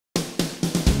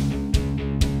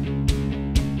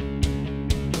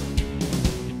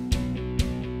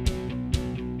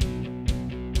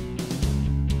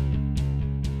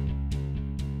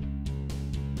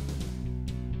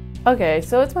Okay,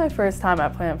 so it's my first time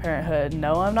at Planned Parenthood.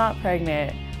 No, I'm not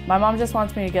pregnant. My mom just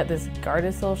wants me to get this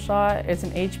Gardasil shot. It's an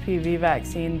HPV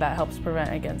vaccine that helps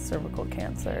prevent against cervical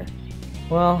cancer.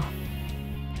 Well,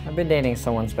 I've been dating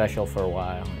someone special for a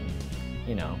while, and,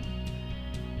 you know,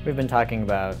 we've been talking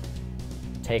about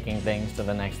taking things to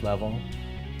the next level.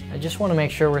 I just want to make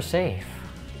sure we're safe.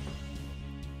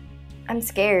 I'm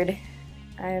scared.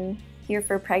 I'm here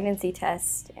for a pregnancy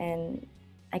test, and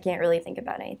I can't really think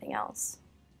about anything else.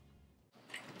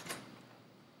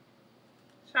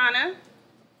 Shauna?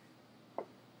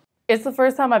 It's the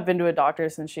first time I've been to a doctor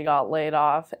since she got laid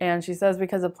off, and she says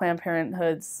because of Planned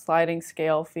Parenthood's sliding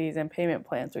scale fees and payment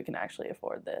plans, we can actually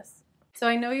afford this. So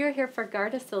I know you're here for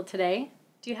Gardasil today.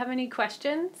 Do you have any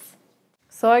questions?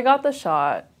 So I got the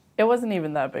shot. It wasn't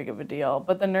even that big of a deal,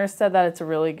 but the nurse said that it's a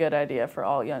really good idea for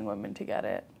all young women to get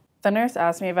it. The nurse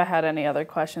asked me if I had any other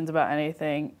questions about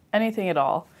anything at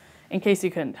all. In case you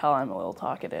couldn't tell, I'm a little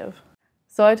talkative.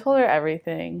 So I told her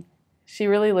everything. She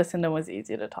really listened and was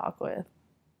easy to talk with.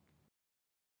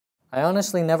 I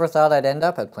honestly never thought I'd end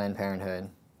up at Planned Parenthood.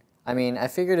 I mean, I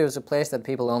figured it was a place that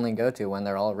people only go to when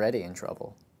they're already in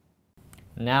trouble.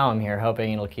 Now I'm here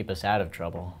hoping it'll keep us out of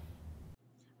trouble.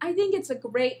 I think it's a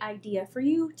great idea for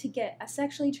you to get a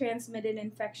sexually transmitted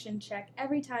infection check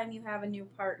every time you have a new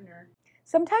partner.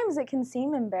 Sometimes it can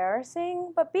seem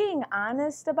embarrassing, but being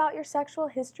honest about your sexual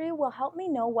history will help me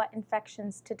know what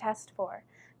infections to test for.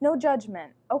 No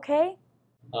judgment, okay?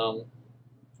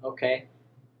 Okay.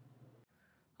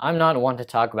 I'm not one to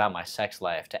talk about my sex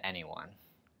life to anyone,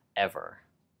 ever.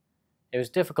 It was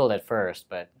difficult at first,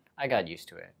 but I got used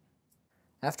to it.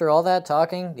 After all that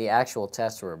talking, the actual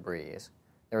tests were a breeze.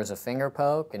 There was a finger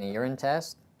poke and a urine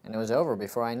test, and it was over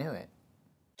before I knew it.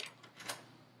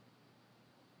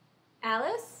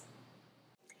 Alice?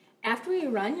 After we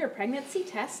run your pregnancy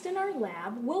test in our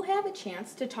lab, we'll have a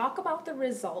chance to talk about the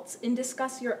results and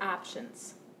discuss your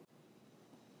options.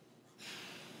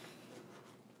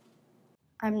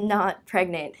 I'm not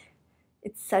pregnant.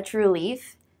 It's such a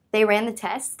relief. They ran the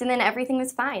test and then everything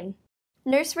was fine.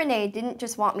 Nurse Renee didn't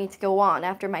just want me to go on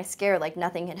after my scare like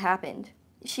nothing had happened.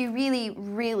 She really,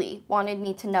 really wanted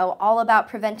me to know all about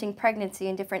preventing pregnancy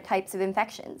and different types of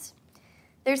infections.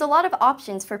 There's a lot of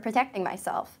options for protecting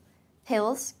myself.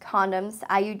 Pills, condoms,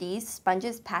 IUDs,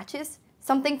 sponges, patches,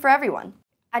 something for everyone.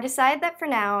 I decided that for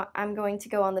now, I'm going to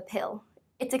go on the pill.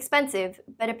 It's expensive,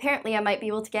 but apparently I might be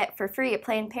able to get it for free at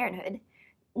Planned Parenthood.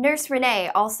 Nurse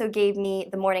Renee also gave me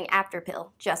the morning after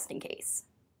pill, just in case.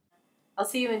 I'll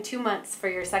see you in 2 months for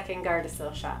your second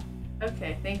Gardasil shot.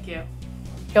 Okay, thank you.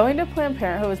 Going to Planned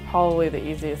Parenthood was probably the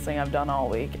easiest thing I've done all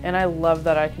week, and I love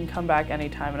that I can come back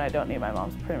anytime and I don't need my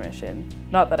mom's permission.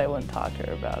 Not that I wouldn't talk to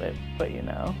her about it, but you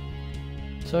know.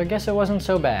 So I guess it wasn't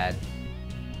so bad.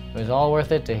 It was all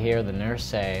worth it to hear the nurse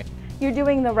say, You're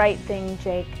doing the right thing,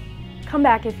 Jake. Come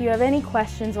back if you have any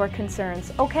questions or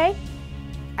concerns, okay?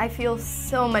 I feel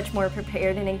so much more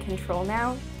prepared and in control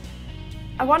now.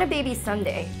 I want a baby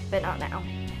someday, but not now.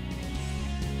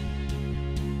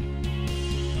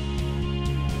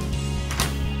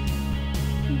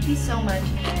 Thank you so much,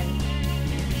 Jen.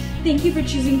 Thank you for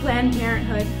choosing Planned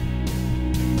Parenthood.